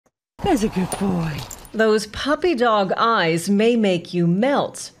There's a good boy. Those puppy dog eyes may make you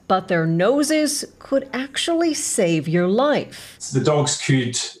melt, but their noses could actually save your life. The dogs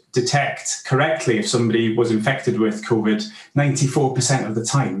could detect correctly if somebody was infected with COVID 94% of the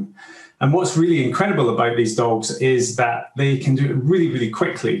time. And what's really incredible about these dogs is that they can do it really, really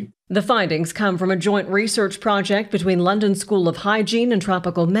quickly. The findings come from a joint research project between London School of Hygiene and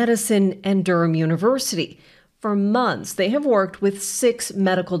Tropical Medicine and Durham University. For months, they have worked with 6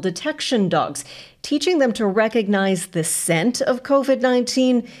 medical detection dogs, teaching them to recognize the scent of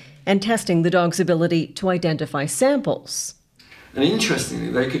COVID-19 and testing the dog's ability to identify samples. And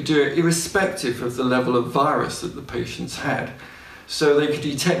interestingly, they could do it irrespective of the level of virus that the patients had. So they could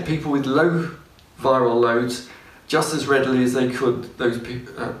detect people with low viral loads just as readily as they could those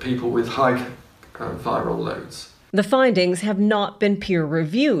people with high viral loads. The findings have not been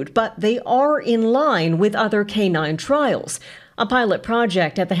peer-reviewed, but they are in line with other canine trials. A pilot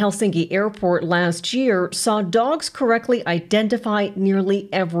project at the Helsinki Airport last year saw dogs correctly identify nearly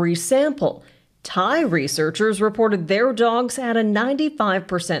every sample. Thai researchers reported their dogs had a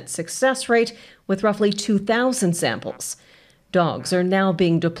 95% success rate with roughly 2,000 samples. Dogs are now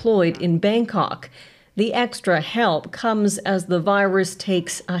being deployed in Bangkok. The extra help comes as the virus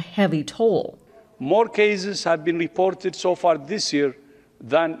takes a heavy toll. More cases have been reported so far this year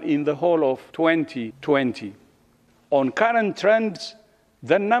than in the whole of 2020. On current trends,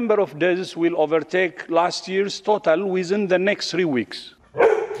 the number of deaths will overtake last year's total within the next 3 weeks.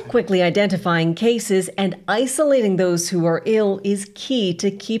 Quickly identifying cases and isolating those who are ill is key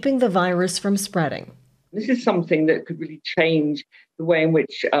to keeping the virus from spreading. This is something that could really change the way in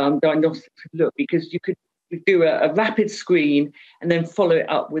which diagnostics could look, because you could do a rapid screen and then follow it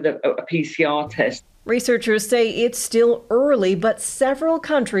up with a PCR test. Researchers say it's still early, but several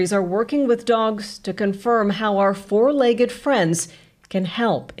countries are working with dogs to confirm how our 4-legged friends can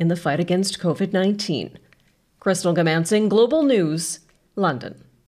help in the fight against COVID-19. Crystal Goomansingh, Global News, London.